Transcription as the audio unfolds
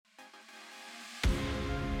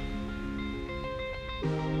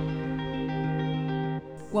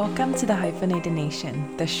Welcome to the Hyphenated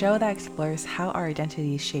Nation, the show that explores how our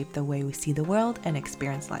identities shape the way we see the world and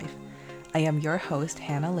experience life. I am your host,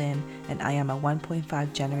 Hannah Lin, and I am a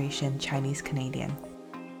 1.5 generation Chinese Canadian.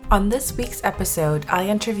 On this week's episode, I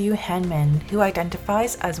interview Han Min, who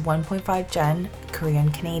identifies as 1.5 Gen Korean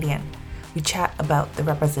Canadian. We chat about the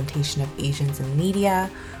representation of Asians in media,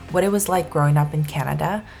 what it was like growing up in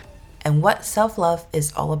Canada, and what self-love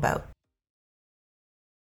is all about.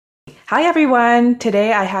 Hi everyone!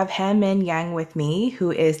 Today I have Han Min Yang with me,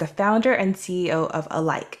 who is the founder and CEO of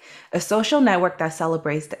Alike, a social network that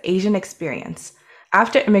celebrates the Asian experience.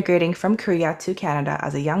 After immigrating from Korea to Canada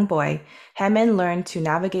as a young boy, Han Min learned to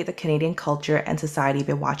navigate the Canadian culture and society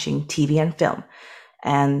by watching TV and film.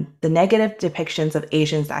 And the negative depictions of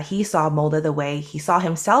Asians that he saw molded the way he saw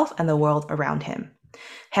himself and the world around him.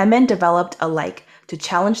 Han Min developed Alike to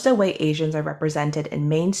challenge the way Asians are represented in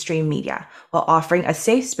mainstream media, while offering a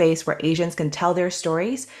safe space where Asians can tell their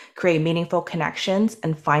stories, create meaningful connections,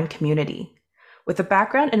 and find community. With a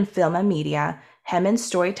background in film and media, Han Min's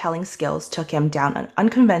storytelling skills took him down an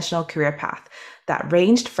unconventional career path that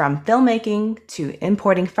ranged from filmmaking to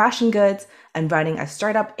importing fashion goods and running a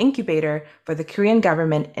startup incubator for the Korean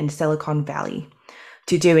government in Silicon Valley,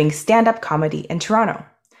 to doing stand-up comedy in Toronto.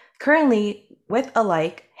 Currently, with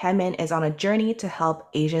Alike, Han Min is on a journey to help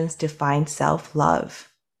Asians define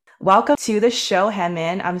self-love. Welcome to the show, Han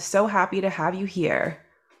Min. I'm so happy to have you here.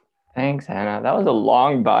 Thanks, Hannah. That was a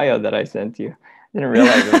long bio that I sent you. I didn't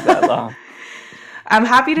realize it was that long. I'm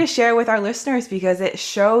happy to share with our listeners because it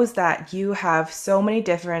shows that you have so many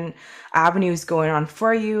different avenues going on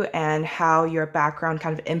for you and how your background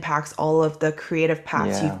kind of impacts all of the creative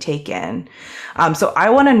paths you've Yeah. taken. So I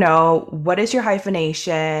want to know, what is your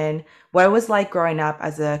hyphenation? What it was like growing up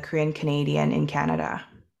as a Korean Canadian in Canada?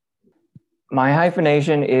 My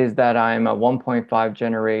hyphenation is that I'm a 1.5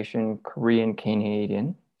 generation Korean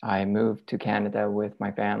Canadian. I moved to Canada with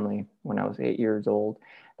my family when I was 8 years old,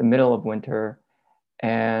 the middle of winter.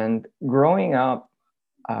 And growing up,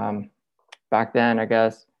 back then, I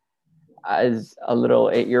guess, as a little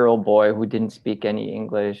 8-year-old boy who didn't speak any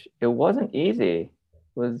English, it wasn't easy.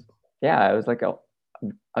 It was like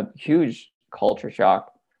a huge culture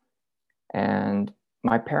shock. And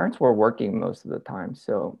my parents were working most of the time.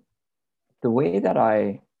 So the way that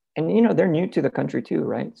they're new to the country too,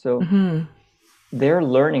 right? So Mm-hmm. they're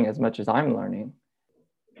learning as much as I'm learning.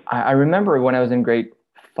 I remember when I was in grade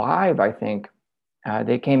five, I think,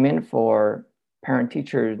 they came in for parent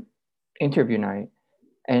teacher interview night.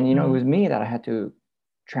 And, it was me that I had to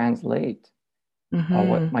translate what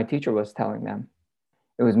Mm-hmm. my teacher was telling them.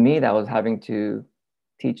 It was me that was having to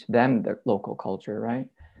teach them the local culture, right?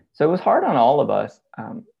 So it was hard on all of us.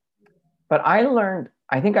 But I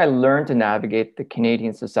think I learned to navigate the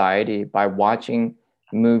Canadian society by watching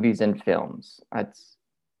movies and films.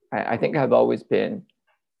 I think I've always been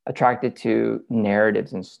attracted to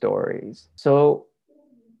narratives and stories. So,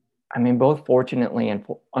 I mean, both fortunately and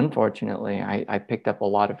unfortunately, I picked up a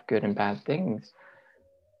lot of good and bad things.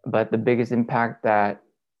 But the biggest impact that,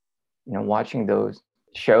 watching those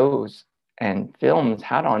shows and films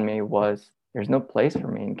had on me was there's no place for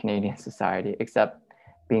me in Canadian society except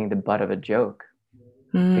being the butt of a joke,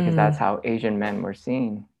 because that's Mm. how Asian men were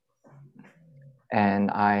seen.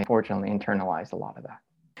 And I fortunately internalized a lot of that.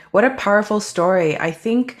 What a powerful story. I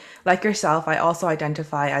think, like yourself, I also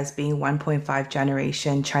identify as being 1.5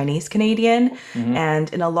 generation Chinese Canadian. Hmm.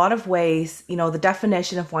 And in a lot of ways, the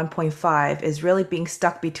definition of 1.5 is really being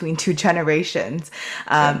stuck between two generations.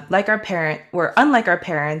 Right. We're unlike our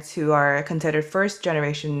parents who are considered first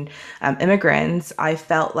generation immigrants. I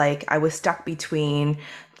felt like I was stuck between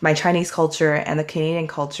my Chinese culture and the Canadian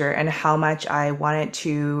culture and how much I wanted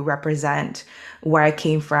to represent where I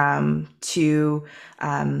came from to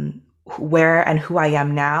where and who I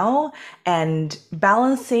am now, and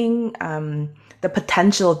balancing the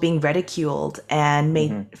potential of being ridiculed and made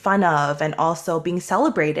Hmm. fun of, and also being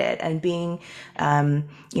celebrated and being,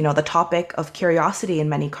 the topic of curiosity in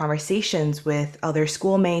many conversations with other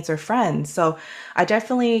schoolmates or friends. So I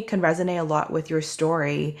definitely can resonate a lot with your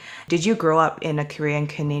story. Did you grow up in a Korean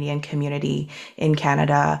Canadian community in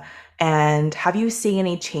Canada? And have you seen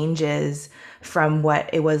any changes from what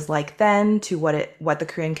it was like then to what the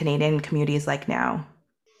Korean Canadian community is like now?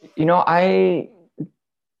 I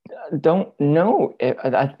don't know.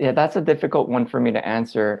 Yeah, that's a difficult one for me to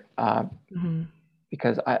answer, Hmm.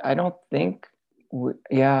 because I don't think,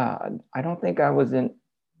 yeah, I don't think I was in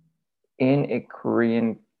a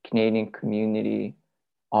Korean Canadian community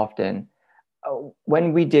often.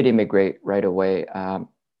 When we did immigrate right away,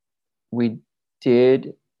 we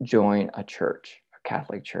did join a church, a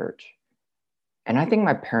Catholic church. And I think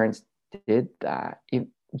my parents did that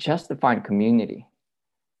just to find community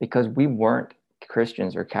because we weren't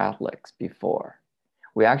Christians or Catholics before.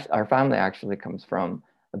 Our family actually comes from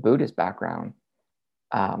a Buddhist background.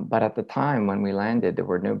 But at the time when we landed, there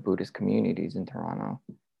were no Buddhist communities in Toronto.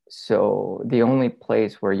 So the only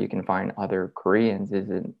place where you can find other Koreans is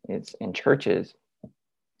in churches.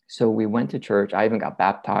 So we went to church. I even got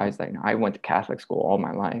baptized. Like I went to Catholic school all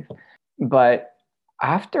my life. But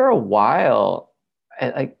after a while,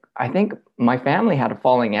 I think my family had a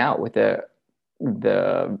falling out with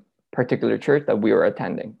the particular church that we were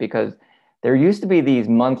attending because there used to be these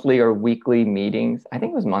monthly or weekly meetings. I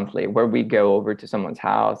think it was monthly where we go over to someone's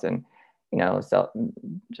house and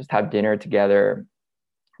just have dinner together,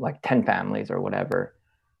 like 10 families or whatever.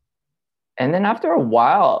 And then after a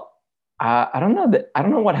while, I don't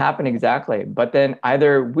know what happened exactly, but then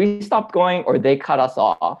either we stopped going or they cut us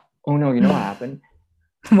off. Oh no, you know what happened?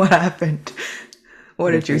 What happened?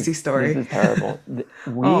 What a This is juicy this story. is terrible.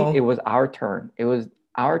 It Oh. was our turn. It was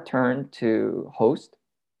our turn to host,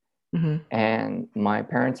 Hmm. and my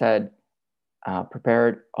parents had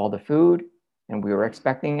prepared all the food, and we were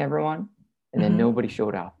expecting everyone, and then Hmm. nobody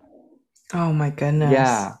showed up. Oh my goodness.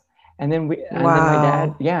 Yeah. And then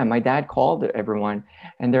Wow. my dad called everyone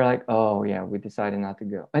and they're like, "Oh yeah, we decided not to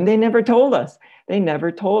go." And they never told us. They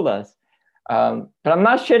never told us. But I'm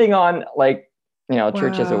not shitting on like,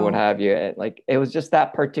 churches or what Wow. have you. It was just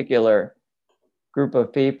that particular group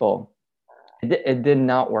of people. It did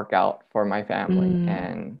not work out for my family Mm.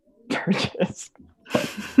 and churches.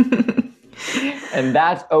 And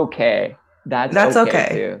that's okay. That's That's okay okay.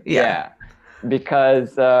 too. Yeah. Yeah.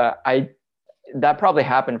 Because I that probably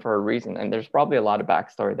happened for a reason, and there's probably a lot of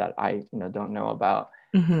backstory that I don't know about.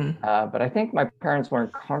 Hmm. But I think my parents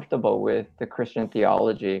weren't comfortable with the Christian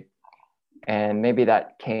theology, and maybe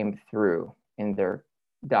that came through in their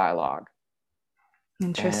dialogue.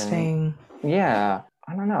 And Interesting. yeah,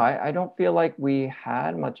 I don't know. I don't feel like we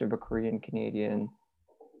had much of a Korean Canadian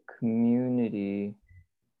community.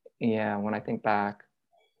 Yeah, when I think back,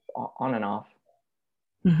 on and off.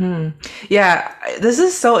 Hmm. Yeah, this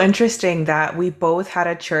is so interesting that we both had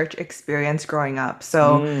a church experience growing up.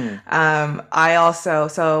 So, Mm,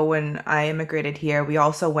 so when I immigrated here, we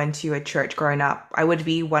also went to a church growing up. I would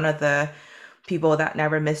be one of the people that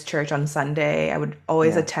never missed church on Sunday. I would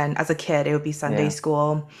always yeah, attend as a kid, it would be Sunday yeah,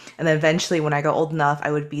 school. And then eventually, when I got old enough,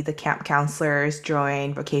 I would be the camp counselors,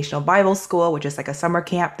 join vocational Bible school, which is like a summer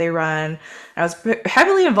camp they run. I was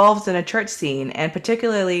heavily involved in a church scene, and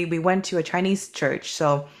particularly, we went to a Chinese church.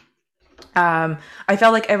 So um, I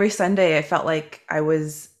felt like every Sunday, I felt like I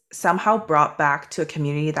was somehow brought back to a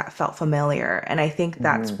community that felt familiar. And I think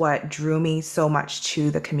that's hmm, what drew me so much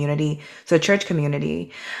to the community, so church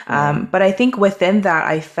community. yeah, But I think within that,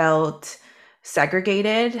 I felt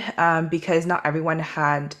segregated because not everyone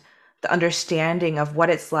had the understanding of what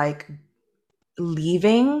it's like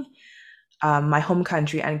leaving my home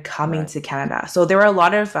country and coming right. to Canada. So there were a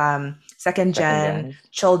lot of second Second gen gens.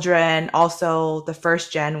 children, also the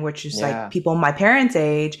first gen, which is like Yeah, people my parents'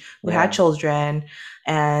 age who had yeah. children.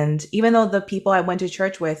 And even though the people I went to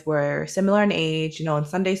church with were similar in age, in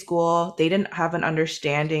Sunday school, they didn't have an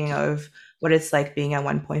understanding of what it's like being a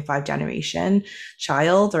 1.5 generation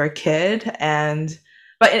child or a kid. And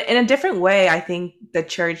but in a different way, I think the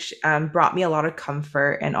church brought me a lot of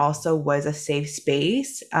comfort and also was a safe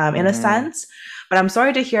space in a Hmm. sense. But I'm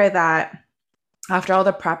sorry to hear that after all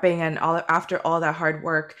the prepping and after all that hard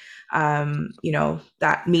work,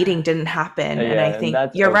 that meeting didn't happen. And I Yeah, and think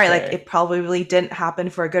that's you're right, like okay. it probably really didn't happen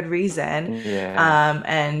for a good reason. Yeah,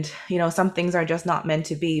 And some things are just not meant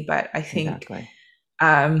to be. But I think exactly.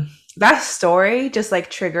 um, that story just like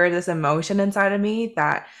triggered this emotion inside of me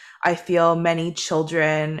that I feel many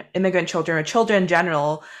children, immigrant children, or children in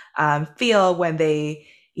general, feel when they,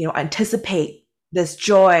 anticipate this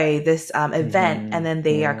joy, this event, and then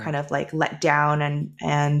they are Yeah, kind of like let down,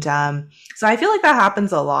 and so I feel like that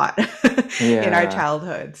happens a lot in our yeah,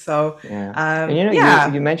 childhood. So, yeah. And yeah.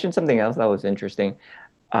 you mentioned something else that was interesting.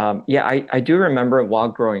 Yeah, I do remember while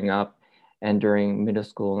growing up and during middle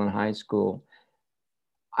school and high school,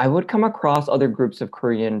 I would come across other groups of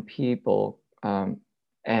Korean people,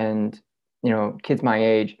 and kids my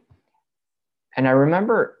age, and I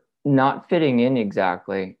remember not fitting in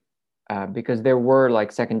exactly, because there were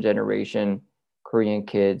like second generation Korean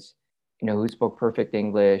kids, who spoke perfect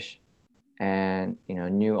English and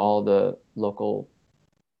knew all the local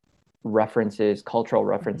references, cultural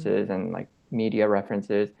references, Mhm. and like media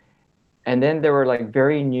references. And then there were like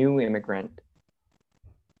very new immigrant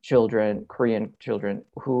children, Korean children,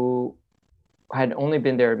 who had only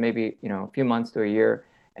been there maybe a few months to a year,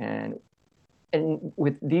 and and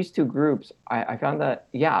with these two groups, I found that,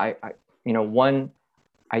 yeah, one,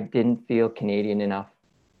 I didn't feel Canadian enough.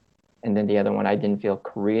 And then the other one, I didn't feel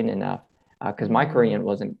Korean enough because my Korean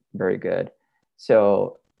wasn't very good.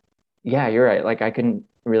 So yeah, you're right. Like I couldn't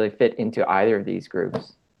really fit into either of these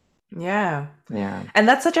groups. Yeah. Yeah. And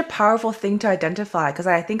that's such a powerful thing to identify because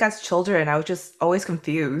I think as children, I was just always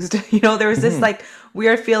confused. There was this Hmm. like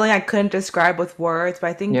weird feeling I couldn't describe with words. But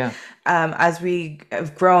I think Yeah. as we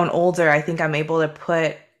have grown older, I think I'm able to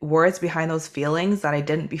put words behind those feelings that I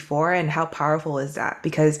didn't before. And how powerful is that?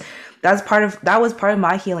 Because that was part of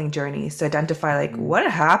my healing journey is to identify like Mhm. what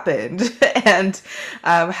happened and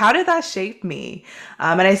how did that shape me?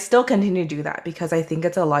 And I still continue to do that because I think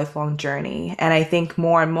it's a lifelong journey. And I think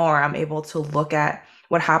more and more I'm able to look at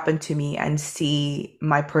what happened to me and see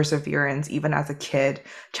my perseverance, even as a kid,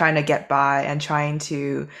 trying to get by and trying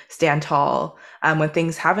to stand tall when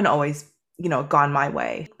things haven't always gone my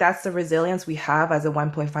way. That's the resilience we have as a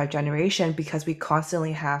 1.5 generation because we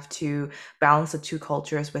constantly have to balance the two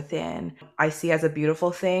cultures within. I see it as a beautiful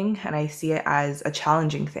thing and I see it as a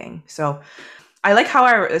challenging thing. So I like how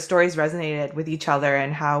our stories resonated with each other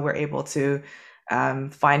and how we're able to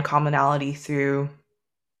find commonality through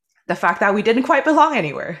the fact that we didn't quite belong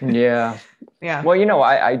anywhere. Yeah. Yeah. Well,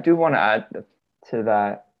 I do want to add to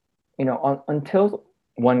that, until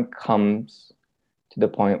one comes to the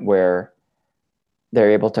point where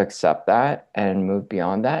they're able to accept that and move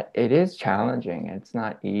beyond that, it is challenging. It's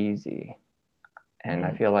not easy. And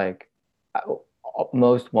I Mm. feel like uh,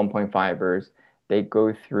 most 1.5ers, they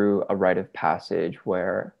go through a rite of passage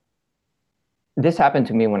where this happened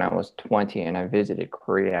to me when I was 20 and I visited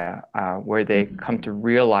Korea, where they come Mhm. to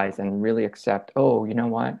realize and really accept, oh, you know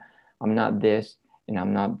what? I'm not this and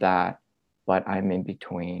I'm not that, but I'm in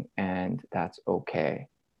between, and that's okay.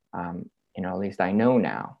 At least I know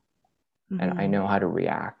now and I Mhm. know how to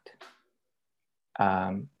react.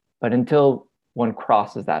 But until one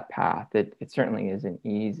crosses that path, it certainly isn't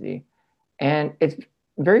easy. And it's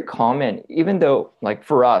very common, even though, like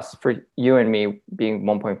for us, for you and me being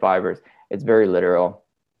 1.5ers, it's very literal.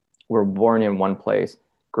 We're born in one place,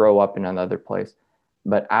 grow up in another place.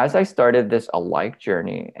 But as I started this alike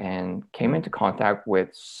journey and came into contact with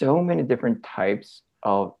so many different types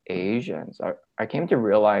of Asians, I came to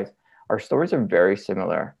realize our stories are very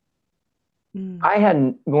similar.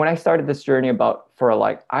 Mm. When I started this journey about for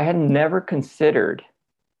alike, I had never considered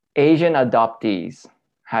Asian adoptees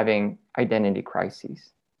having identity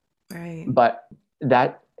crises. Right. But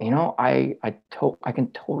that, I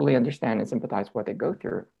can totally understand and sympathize what they go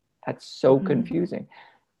through. That's so Mhm. confusing.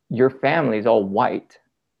 Your family is all white.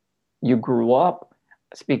 You grew up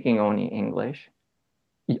speaking only English.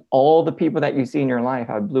 All the people that you see in your life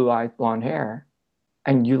have blue eyes, blonde hair,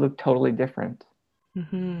 and you look totally different.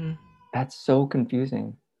 Mhm. That's so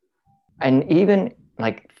confusing. And even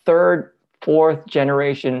like third, fourth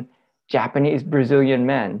generation Japanese Brazilian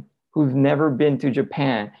men who've never been to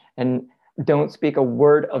Japan and don't speak a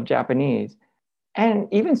word of Japanese, and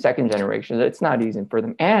even second generation, it's not easy for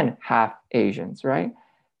them, and half Asians, right?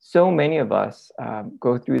 So many of us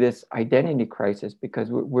go through this identity crisis because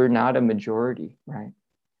we're not a majority, right?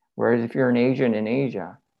 Whereas if you're an Asian in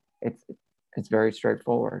Asia, it's it's very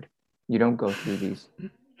straightforward. You don't go through these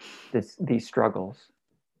struggles.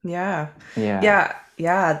 Yeah. Yeah, Yeah.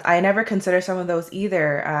 Yeah. I never considered some of those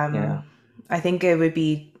either. yeah. I think it would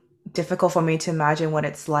be difficult for me to imagine what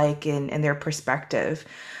it's like in their perspective,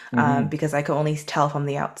 Hmm. because I could only tell from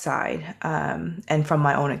the outside, and from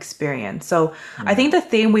my own experience. So I Yeah, think the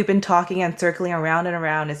theme we've been talking and circling around and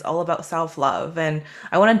around is all about self-love. And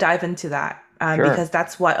I want to dive into that, sure, because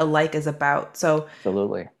that's what Alike is about. So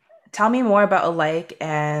absolutely. tell me more about Alike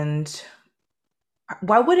and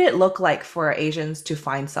what would it look like for Asians to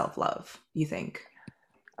find self-love, you think?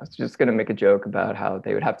 I was just gonna make a joke about how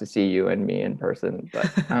they would have to see you and me in person, but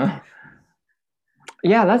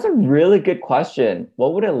yeah, that's a really good question.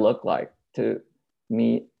 What would it look like to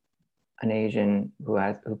meet an Asian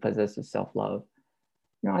who possesses self-love?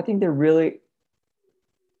 I think they're really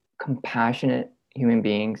compassionate human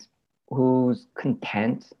beings who's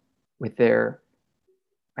content with their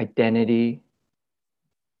identity,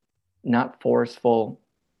 not forceful,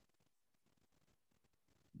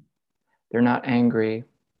 they're not angry,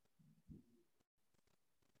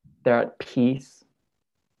 they're at peace,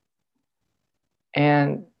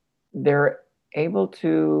 and they're able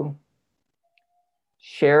to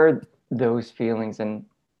share those feelings and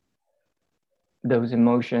those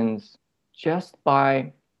emotions just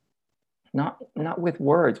by not with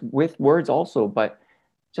words also, but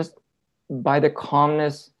just by the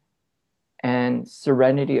calmness and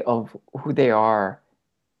serenity of who they are.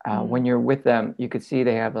 When Mm, you're with them, you could see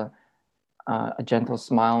they have a gentle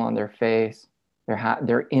smile on their face.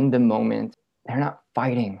 They're in the moment. They're not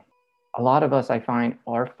fighting. A lot of us, I find,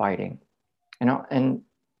 are fighting, you know, and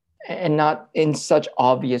not in such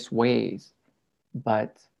obvious ways,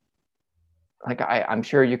 but like I'm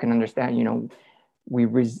sure you can understand. You know,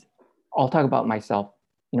 I'll talk about myself.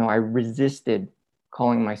 You know, I resisted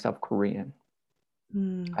calling myself Korean.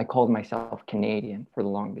 I called myself Canadian for the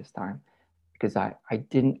longest time because I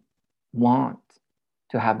didn't want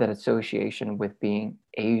to have that association with being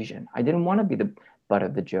Asian. I didn't want to be the butt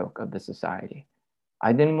of the joke of the society.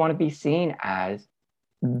 I didn't want to be seen as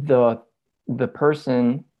the the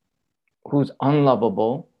person who's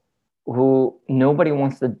unlovable, who nobody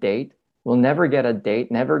wants to date, will never get a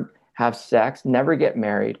date, never have sex, never get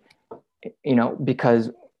married, you know,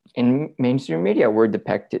 because in mainstream media, we're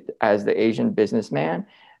depicted as the Asian businessman,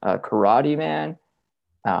 karate man,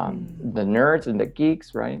 the nerds and the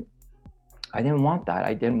geeks, right? I didn't want that.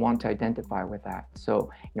 I didn't want to identify with that.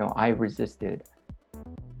 So, you know, I resisted.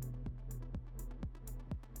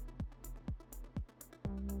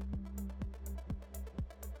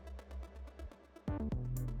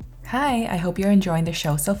 Hi, I hope you're enjoying the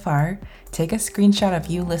show so far. Take a screenshot of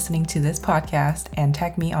you listening to this podcast and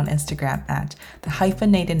tag me on Instagram at the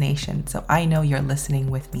Hyphenated Nation so I know you're listening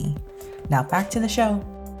with me. Now back to the show.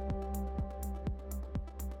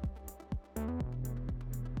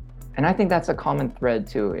 And I think that's a common thread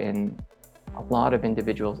too in a lot of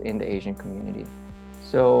individuals in the Asian community.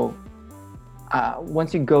 So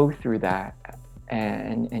once you go through that,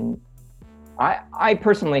 and I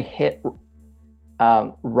personally hit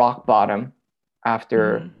rock bottom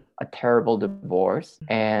after a terrible divorce,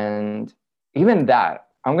 and even that,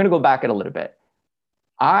 I'm going to go back a little bit.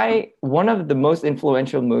 One of the most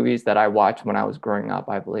influential movies that I watched when I was growing up,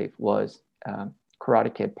 I believe, was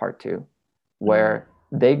Karate Kid Part 2, where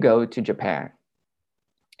they go to Japan,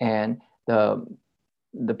 and the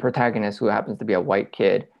protagonist, who happens to be a white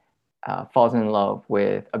kid, falls in love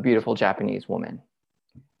with a beautiful Japanese woman,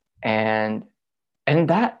 and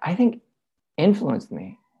that, I think, influenced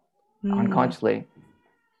me unconsciously,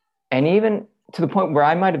 and even to the point where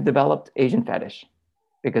I might have developed Asian fetish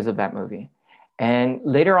because of that movie. And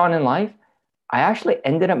later on in life, I actually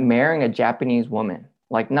ended up marrying a Japanese woman,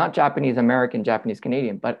 like not Japanese American, Japanese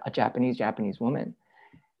Canadian, but a Japanese woman.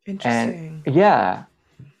 Interesting. And yeah,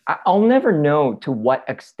 I'll never know to what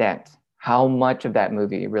extent, how much of that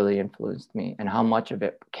movie really influenced me and how much of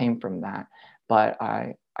it came from that. But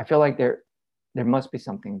I feel like there must be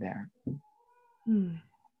something there.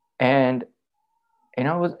 And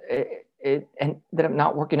it ended up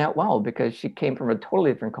not working out well because she came from a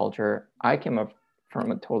totally different culture. I came up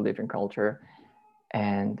from a totally different culture.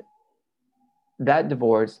 And that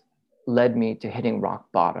divorce led me to hitting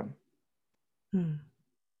rock bottom.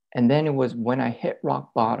 And then it was when I hit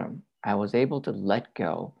rock bottom, I was able to let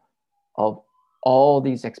go of all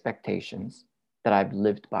these expectations that I've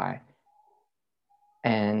lived by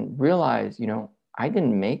and realize, you know, I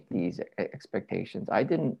didn't make these expectations. I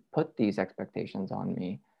didn't put these expectations on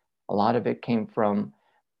me. A lot of it came from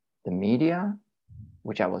the media,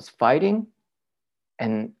 which I was fighting.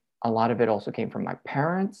 And a lot of it also came from my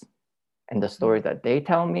parents and the stories that they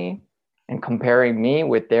tell me, and comparing me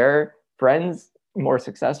with their friends, more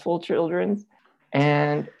successful children.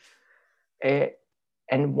 And I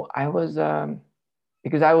was,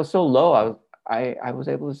 because I was so low, I was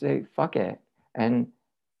able to say, fuck it. And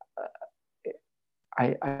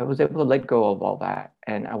I was able to let go of all that,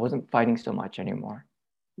 and I wasn't fighting so much anymore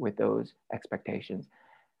with those expectations.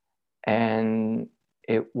 And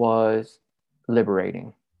it was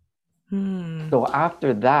liberating. So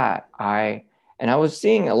after that, I was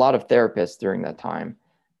seeing a lot of therapists during that time.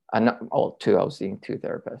 I was seeing two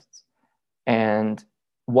therapists. And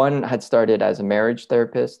one had started as a marriage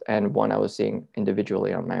therapist, and one I was seeing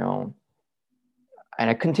individually on my own. And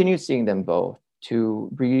I continued seeing them both to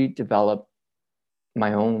redevelop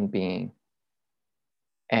my own being.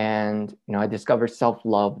 And, you know, I discovered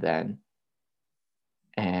self-love then.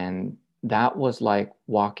 And that was like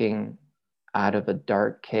walking out of a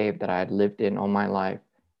dark cave that I had lived in all my life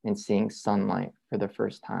and seeing sunlight for the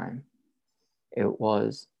first time. It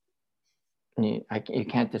was, you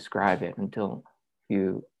can't describe it until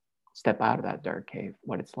you step out of that dark cave,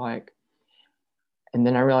 what it's like. And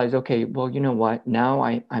then I realized, okay, well, you know what? Now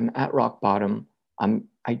I'm at rock bottom.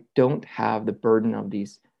 I don't have the burden of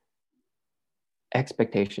these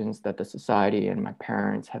expectations that the society and my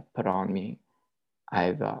parents have put on me.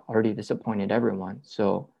 I've already disappointed everyone.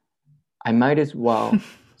 So I might as well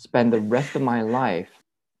spend the rest of my life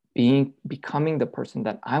becoming the person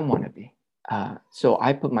that I want to be. So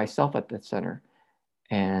I put myself at the center.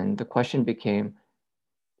 And the question became,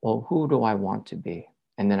 well, who do I want to be?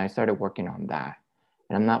 And then I started working on that.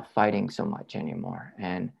 And I'm not fighting so much anymore.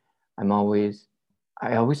 And I'm always,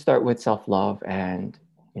 I always start with self-love and,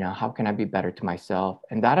 how can I be better to myself?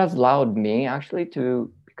 And that has allowed me actually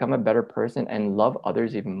to become a better person and love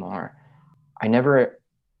others even more. I never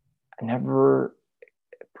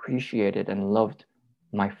appreciated and loved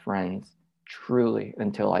my friends truly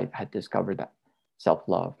until I had discovered that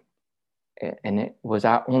self-love. And it was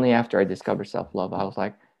only after I discovered self-love, I was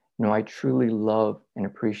like, I truly love and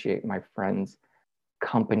appreciate my friends'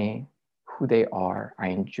 company, who they are. I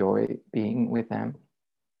enjoy being with them.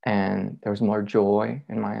 And there was more joy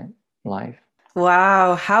in my life.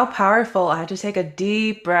 Wow, how powerful. I had to take a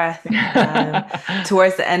deep breath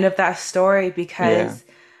towards the end of that story Yeah. because,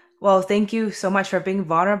 well, thank you so much for being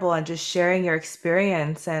vulnerable and just sharing your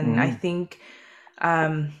experience. And I Mm, think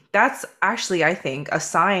that's actually, I think, a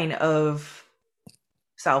sign of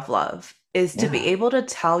self-love is to be yeah. able to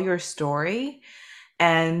tell your story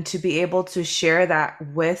and to be able to share that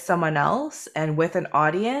with someone else and with an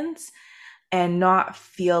audience and not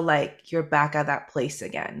feel like you're back at that place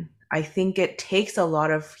again. I think it takes a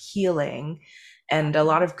lot of healing and a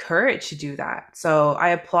lot of courage to do that. So I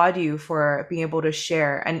applaud you for being able to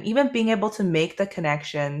share and even being able to make the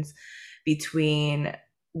connections between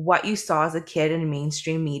what you saw as a kid in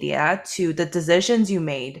mainstream media to the decisions you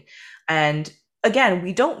made. And again,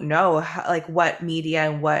 we don't know how, like what media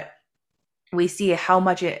and what we see how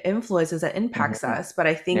much it influences and impacts Hmm. us. But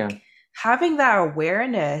I Yeah. think having that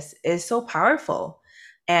awareness is so powerful.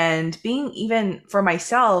 And being even for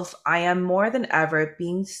myself, I am more than ever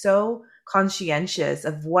being so conscientious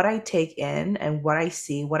of what I take in and what I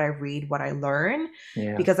see, what I read, what I learn,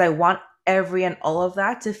 Yeah. because I want every and all of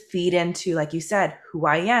that to feed into, like you said, who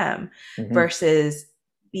I am Hmm. versus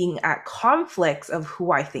being at conflicts of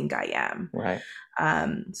who I think I am. Right.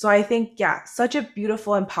 So I think, yeah, such a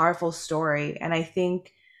beautiful and powerful story, and I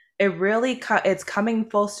think it really it's coming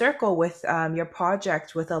full circle with your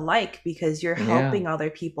project with Alike because you're Yeah. helping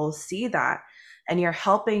other people see that, and you're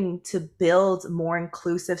helping to build more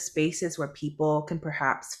inclusive spaces where people can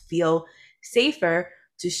perhaps feel safer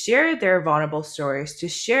to share their vulnerable stories, to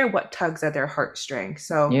share what tugs at their heartstrings.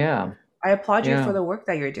 So Yeah. I applaud you for Yeah. the work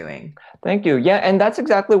that you're doing. Thank you. Yeah. And that's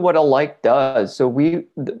exactly what Alike does. So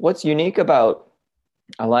what's unique about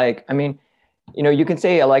Alike, I mean, you can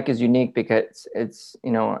say Alike is unique because it's,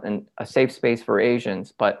 a safe space for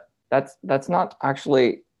Asians, but that's not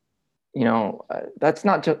actually, that's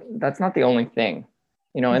not the only thing,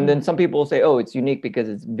 and then Hmm. some people will say, oh, it's unique because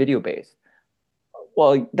it's video based.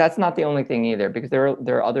 Well, that's not the only thing either, because there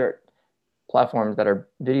are other platforms that are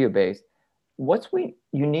video based. What's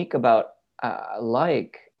unique about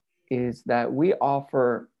Like is that we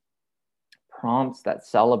offer prompts that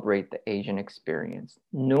celebrate the Asian experience.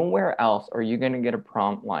 Nowhere else are you going to get a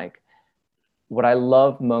prompt like what I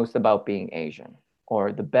love most about being Asian,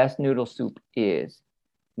 or the best noodle soup is,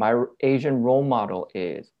 my Asian role model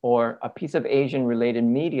is, or a piece of Asian related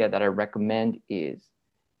media that I recommend is.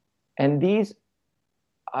 And these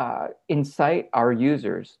incite our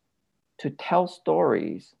users to tell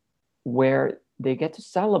stories where they get to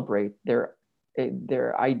celebrate their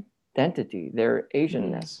identity, their Hmm.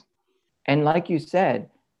 Asianness. And like you said,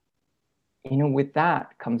 with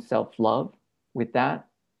that comes self-love. With that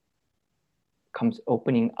comes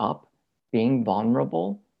opening up, being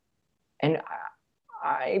vulnerable. And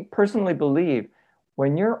I personally believe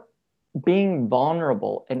when you're being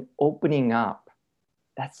vulnerable and opening up,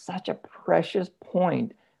 that's such a precious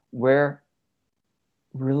point where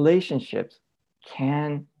relationships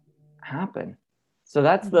can happen. So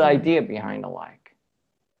that's the Hmm. idea behind Alike.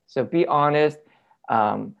 So be honest,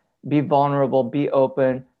 be vulnerable, be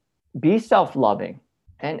open, be self-loving.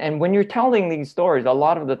 And when you're telling these stories, a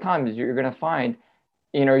lot of the times you're going to find,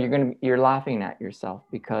 you're laughing at yourself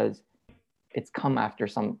because it's come after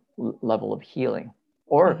some level of healing.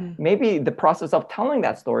 Or Hmm. maybe the process of telling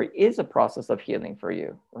that story is a process of healing for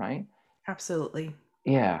you, right? Absolutely.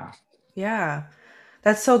 Yeah. Yeah.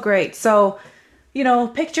 That's so great. So,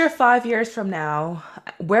 picture 5 years from now.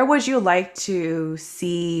 Where would you like to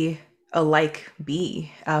see a like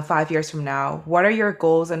be 5 years from now? What are your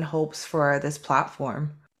goals and hopes for this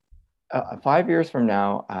platform? 5 years from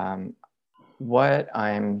now, what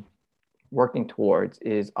I'm working towards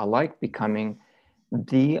is I like becoming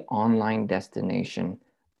the online destination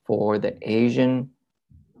for the Asian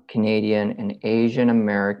Canadian and Asian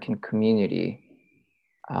American community,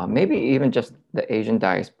 maybe even just the Asian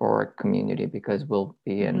diaspora community, because we'll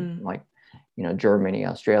be in Hmm. like, Germany,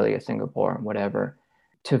 Australia, Singapore, whatever,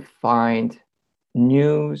 to find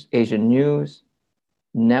news, Asian news,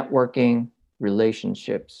 networking,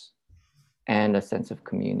 relationships, and a sense of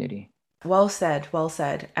community. Well said, well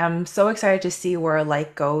said. I'm so excited to see where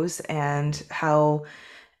Alike goes and how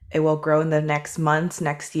it will grow in the next months,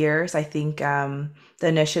 next years. I think the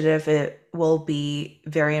initiative it will be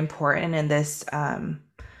very important in this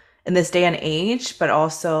day and age, but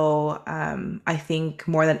also I think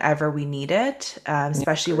more than ever we need it, Yeah,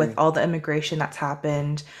 especially with agree. all the immigration that's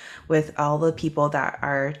happened, with all the people that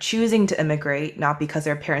are choosing to immigrate, not because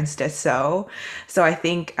their parents did so. So I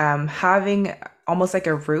think having almost like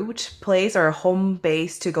a root place or a home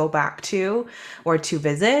base to go back to or to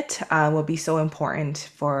visit will be so important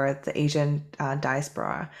for the Asian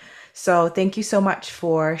diaspora. So thank you so much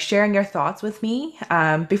for sharing your thoughts with me.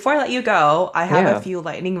 Before I let you go, I have a Yeah. few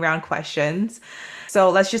lightning round questions. So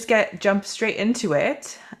let's just jump straight into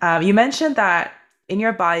it. You mentioned that in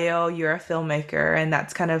your bio, you're a filmmaker, and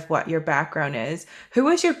that's kind of what your background is. Who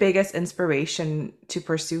was your biggest inspiration to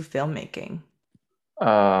pursue filmmaking?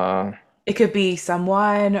 Uh, It could be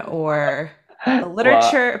someone or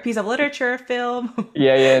well, a piece of literature, film.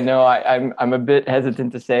 yeah. No, I'm a bit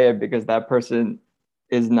hesitant to say it because that person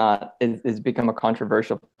is not is become a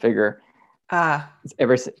controversial figure Ah,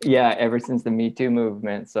 ever since the Me Too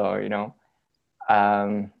movement. So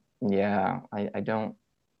um, yeah, I don't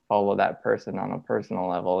follow that person on a personal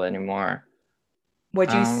level anymore.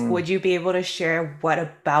 would Um, you be able to share what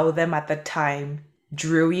about them at the time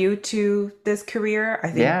drew you to this career? I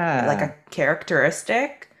think like a yeah,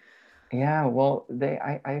 characteristic. yeah. Well,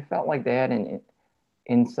 I felt like they had an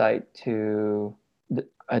insight to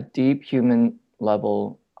a deep human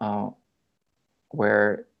level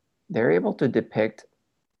where they're able to depict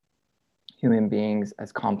human beings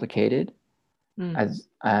as complicated, Mm,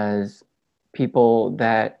 as people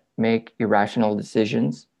that make irrational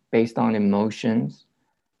decisions based on emotions.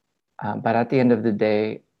 But at the end of the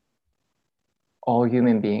day, all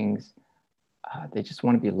human beings, they just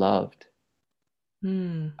want to be loved.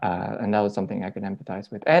 mm. And that was something I could empathize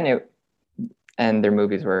with. And their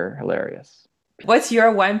movies were hilarious. What's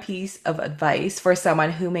your one piece of advice for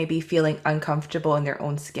someone who may be feeling uncomfortable in their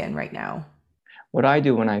own skin right now? What I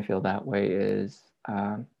do when I feel that way is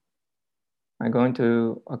I go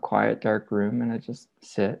into a quiet, dark room and I just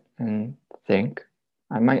sit and think.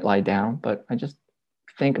 I might lie down, but I just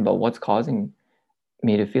think about what's causing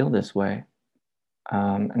me to feel this way.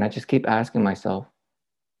 And I just keep asking myself,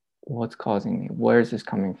 what's causing me? Where is this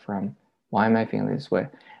coming from? Why am I feeling this way?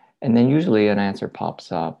 And then usually an answer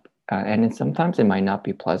pops up. Sometimes it might not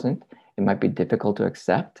be pleasant. It might be difficult to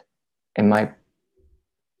accept. It might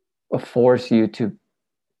force you to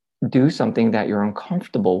do something that you're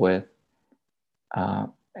uncomfortable with, uh,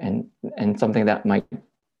 and something that might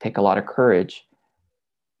take a lot of courage.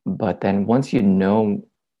 But then once you know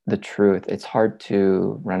the truth, it's hard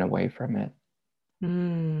to run away from it.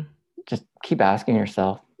 Mm, Just keep asking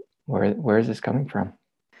yourself, where is this coming from?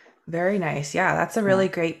 very nice. Yeah, that's a Yeah, really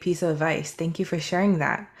great piece of advice. Thank you for sharing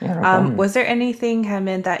that. yeah, no problem. Was there anything,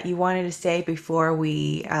 Hemin, that you wanted to say before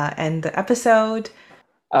we end the episode?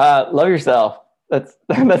 Love yourself. That's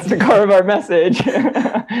the core of our message.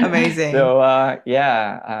 Amazing. So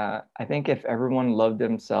yeah, I think if everyone loved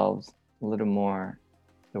themselves a little more,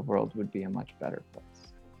 the world would be a much better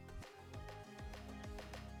place.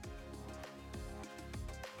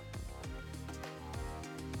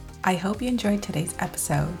 I hope you enjoyed today's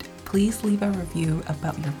episode. Please leave a review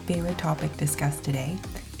about your favorite topic discussed today.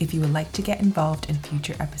 If you would like to get involved in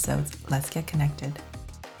future episodes, let's get connected.